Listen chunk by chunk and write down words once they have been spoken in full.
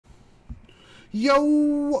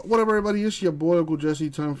Yo, what up, everybody? It's your boy, Uncle Jesse.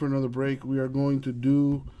 Time for another break. We are going to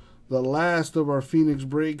do the last of our Phoenix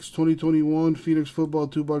breaks. 2021 Phoenix Football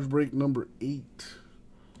 2-box break number 8.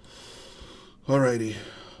 Alrighty.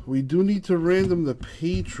 We do need to random the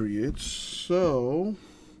Patriots, so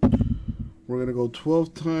we're going to go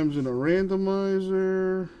 12 times in a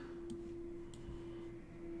randomizer.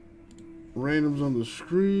 Randoms on the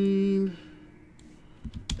screen.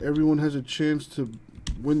 Everyone has a chance to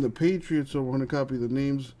win the Patriots, so we're going to copy the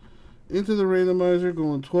names into the randomizer,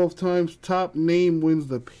 going 12 times. Top name wins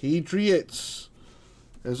the Patriots.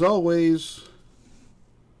 As always,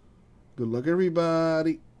 good luck,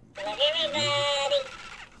 everybody. Good luck, everybody.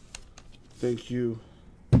 Thank you,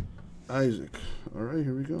 Isaac. All right,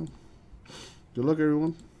 here we go. Good luck,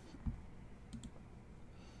 everyone.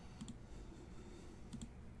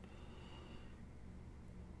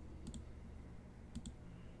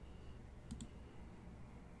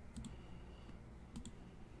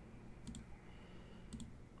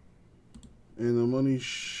 And the money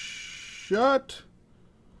shot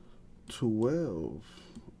 12.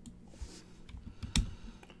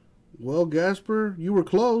 Well, Gasper, you were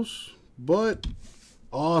close, but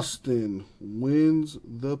Austin wins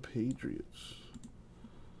the Patriots.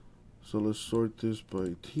 So let's sort this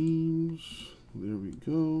by teams. There we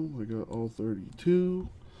go. I got all 32.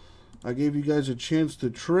 I gave you guys a chance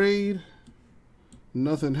to trade.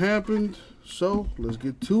 Nothing happened. So let's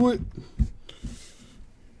get to it.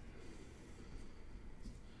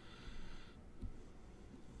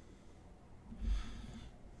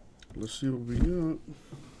 Let's see what we got.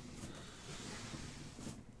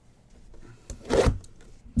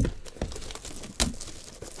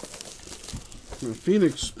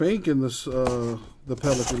 Phoenix spanking this the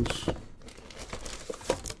Pelicans.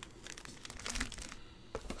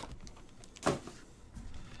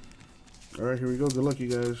 All right, here we go. Good luck, you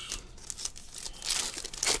guys.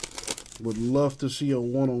 Would love to see a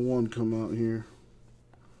one-on-one come out here.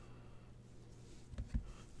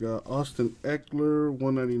 Got Austin Eckler,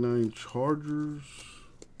 199 Chargers.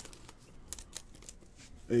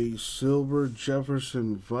 A silver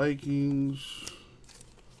Jefferson Vikings.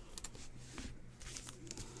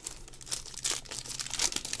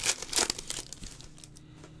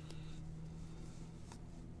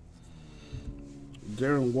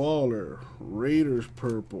 Darren Waller, Raiders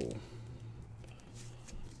purple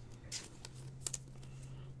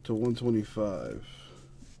to 125.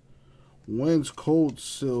 Wentz Colts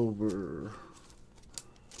silver.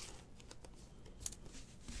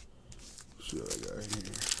 Let's see what I got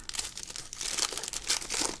here.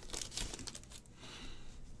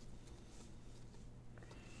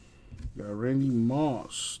 Got Randy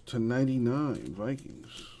Moss to 99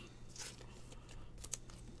 Vikings.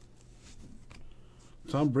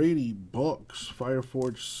 Tom Brady Bucks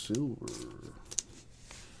Fireforge silver.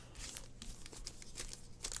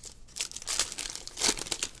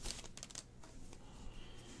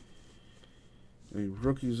 A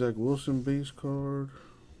rookie Zach Wilson base card.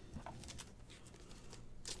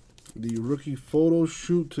 The rookie photo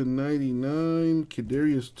shoot to 99.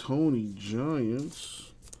 Kadarius Toney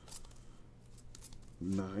Giants.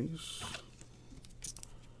 Nice.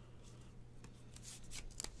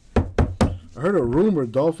 I heard a rumor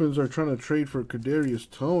Dolphins are trying to trade for Kadarius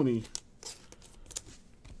Toney.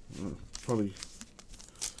 Probably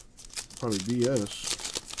BS.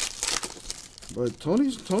 But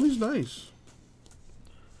Tony's nice.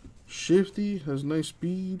 Shifty, has nice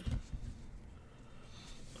speed.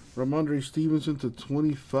 Ramondre Stevenson to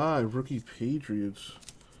 25, rookie Patriots.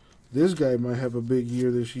 This guy might have a big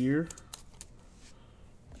year this year.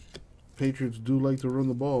 Patriots do like to run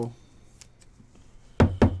the ball.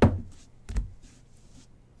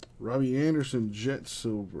 Robbie Anderson, Jet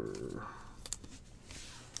silver.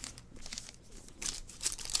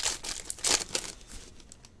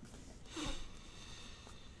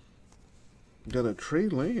 Got a Trey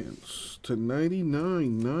Lance to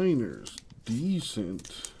 99 Niners.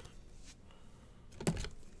 Decent.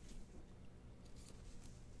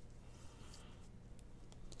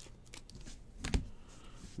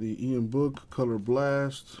 The Ian Book, Color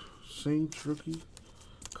Blast, Saints rookie.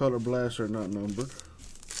 Color Blasts are not numbered.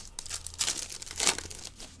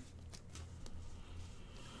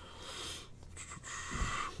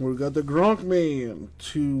 We got the Gronk Man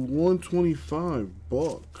to 125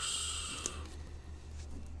 Bucks.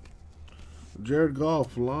 Jared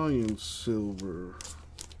Goff, Lions silver.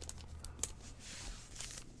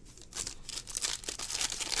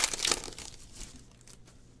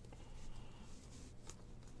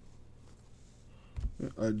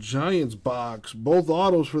 A Giants box. Both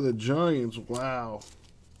autos for the Giants. Wow.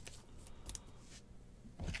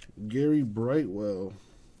 Gary Brightwell.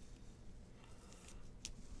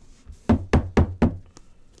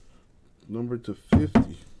 Number to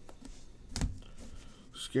 50.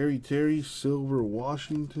 Scary Terry, silver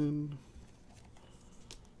Washington.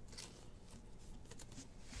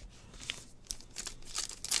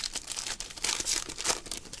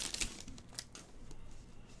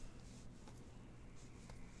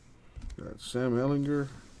 Got Sam Ellinger,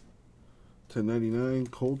 1099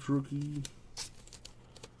 Colts rookie.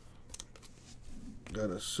 Got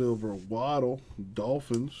a silver Waddle,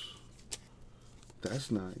 Dolphins. That's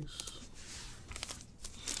nice.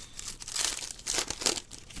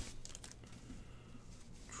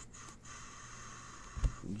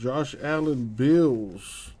 Josh Allen,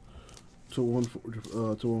 Bills to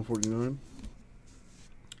 149.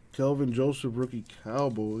 Kelvin Joseph, rookie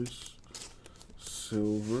Cowboys,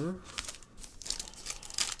 silver.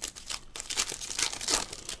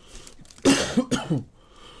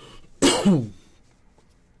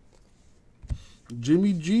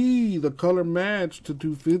 Jimmy G, the color match to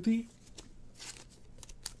 250.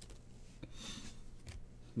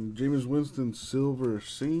 Jameis Winston, silver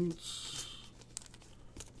Saints.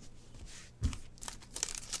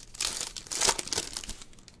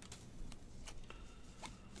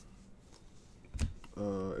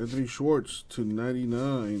 Anthony Schwartz to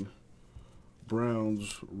 99.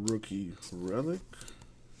 Browns rookie relic.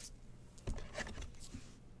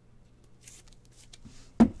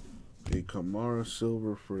 A Kamara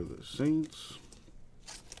silver for the Saints.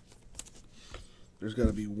 There's got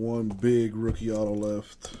to be one big rookie auto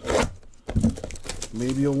left.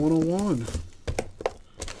 Maybe a 101.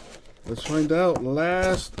 Let's find out.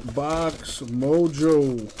 Last box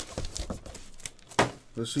mojo.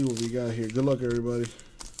 Let's see what we got here. Good luck, everybody.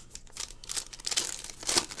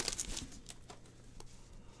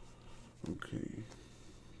 Okay.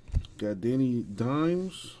 Got Danny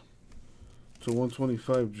Dimes to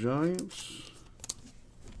 125 Giants.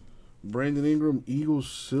 Brandon Ingram,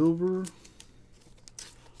 Eagles silver.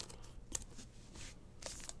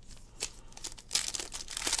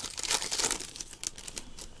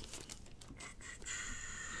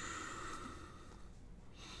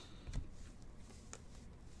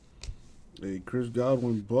 A Chris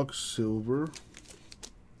Godwin, Bucks silver.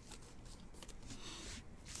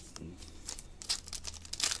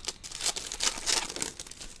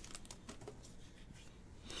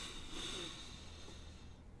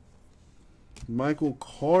 Michael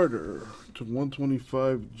Carter to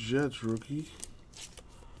 125 Jets rookie.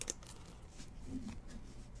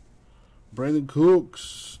 Brandon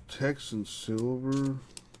Cooks, Texans silver.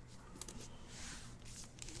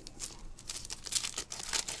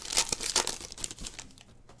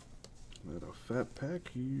 Got a fat pack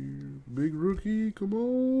here. Big rookie, come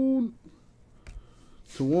on.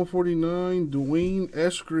 To 149, Dwayne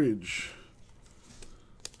Eskridge.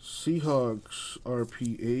 Seahawks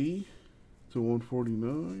RPA to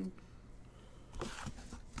 149.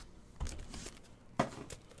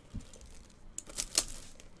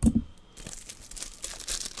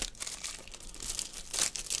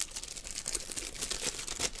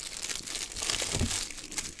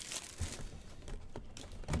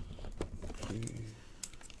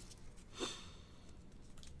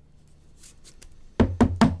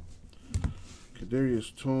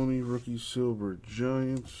 Kadarius Toney, rookie silver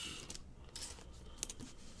Giants.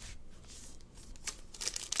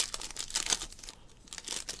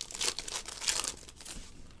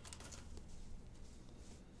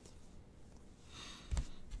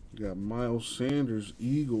 Got Miles Sanders,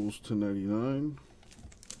 Eagles to 99.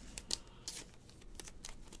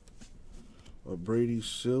 A Brady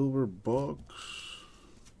silver Bucks.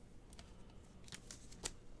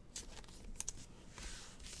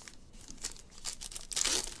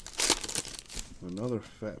 Another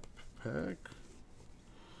fat pack.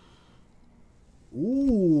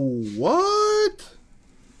 Ooh, what?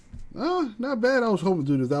 Not bad. I was hoping,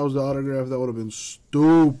 dude, if that was the autograph, that would have been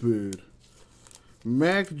stupid.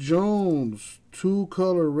 Mac Jones,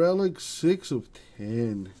 2-color relic, 6 of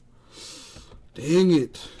 10. Dang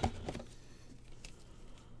it.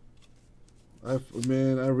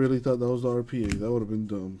 Man, I really thought that was the RPA. That would have been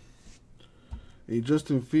dumb. A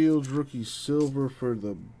Justin Fields rookie silver for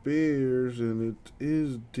the Bears, and it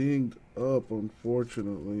is dinged up,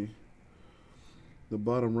 unfortunately. The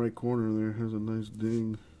bottom right corner there has a nice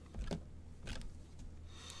ding.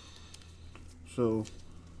 So,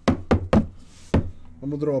 I'm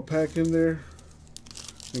going to throw a pack in there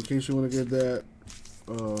in case you want to get that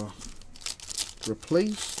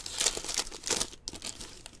replaced.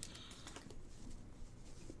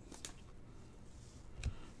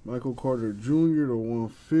 Michael Carter Jr. to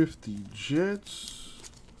 150 Jets.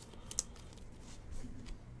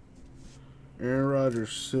 Aaron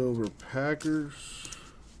Rodgers, silver Packers.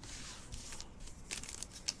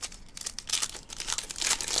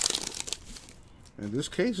 And this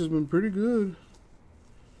case has been pretty good.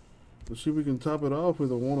 Let's see if we can top it off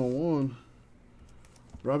with a 101.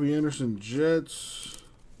 Robbie Anderson, Jets,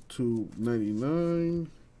 /99.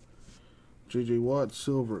 J.J. Watt,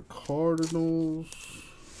 silver Cardinals.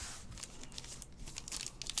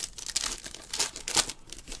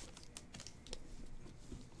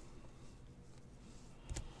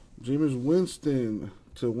 Jameis Winston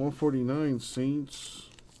 /149 Saints.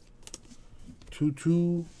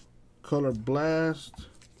 2/2 color blast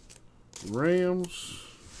Rams.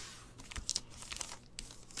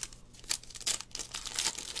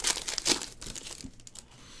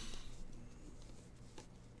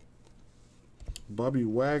 Bobby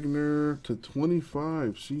Wagner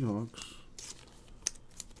 /25 Seahawks.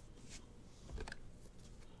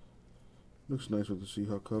 Looks nice with the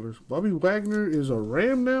Seahawks colors. Bobby Wagner is a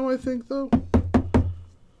Ram now, I think, though. A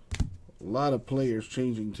lot of players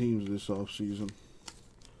changing teams this offseason.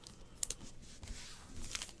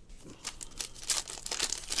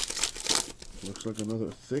 Looks like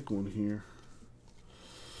another thick one here.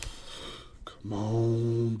 Come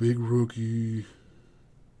on, big rookie.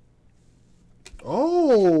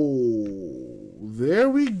 Oh, there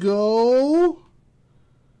we go.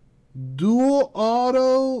 Dual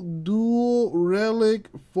auto, dual relic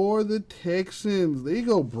for the Texans. There you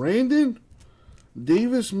go, Brandon.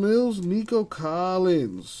 Davis Mills, Nico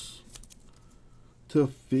Collins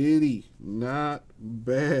 /50. Not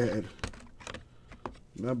bad.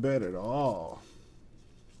 Not bad at all.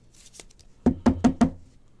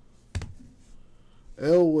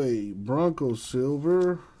 Elway, Broncos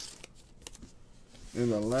silver. In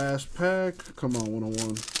the last pack. Come on,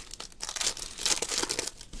 101.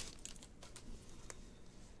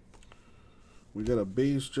 We got a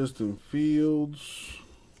base Justin Fields.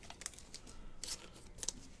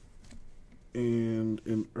 And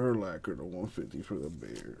an Urlacher /150 for the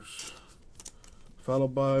Bears.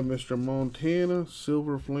 Followed by Mr. Montana,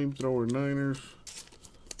 silver flamethrower Niners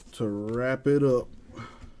to wrap it up.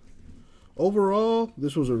 Overall,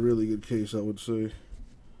 this was a really good case, I would say.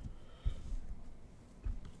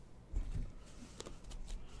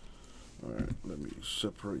 Alright, let me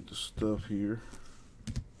separate the stuff here.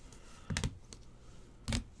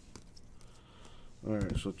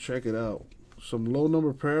 Alright, so check it out. Some low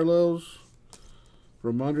number parallels.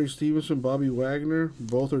 Ramondre Stevenson, Bobby Wagner,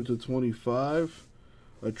 both are /25.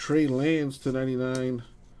 A Trey Lance /99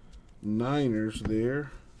 Niners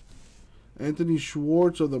there. Anthony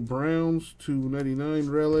Schwartz of the Browns /99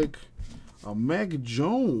 relic. A Mac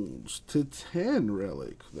Jones /10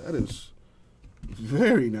 relic. That is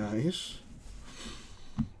very nice.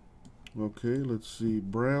 Okay, let's see.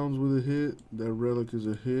 Browns with a hit. That relic is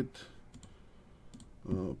a hit.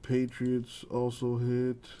 Patriots also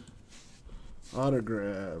hit.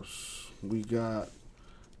 Autographs. We got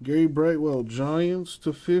Gary Brightwell, Giants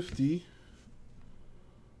 /50.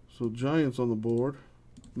 So Giants on the board.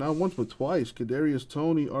 Not once but twice. Kadarius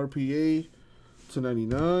Toney, RPA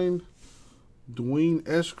 /99. Dwayne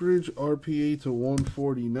Eskridge, RPA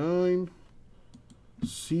 /149.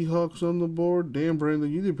 Seahawks on the board. Damn, Brandon,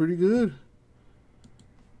 you did pretty good.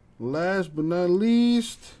 Last but not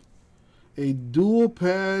least, a dual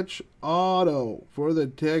patch auto for the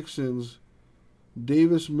Texans.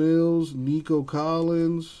 Davis Mills, Nico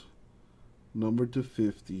Collins, number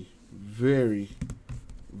 /50. Very,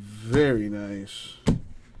 very nice.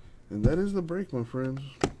 And that is the break, my friends.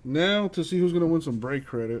 Now to see who's going to win some break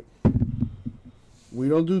credit. We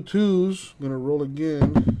don't do twos. I'm going to roll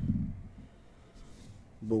again.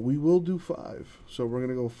 But we will do 5. So we're going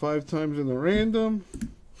to go 5 times in the random.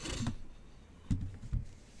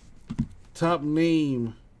 Top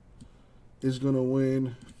name is going to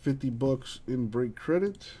win $50 in break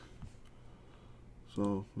credit.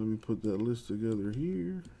 So let me put that list together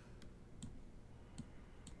here.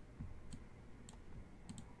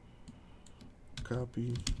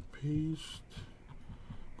 Copy, paste.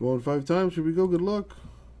 Going 5 times. Here we go. Good luck.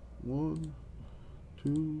 1,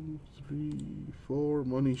 2, 3, 4.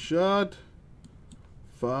 Money shot.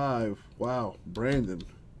 5. Wow, Brandon.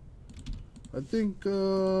 I think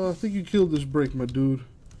you killed this break, my dude.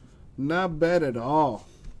 Not bad at all.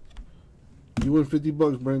 You win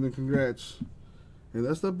 $50, Brandon. Congrats. And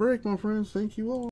that's the break, my friends. Thank you all.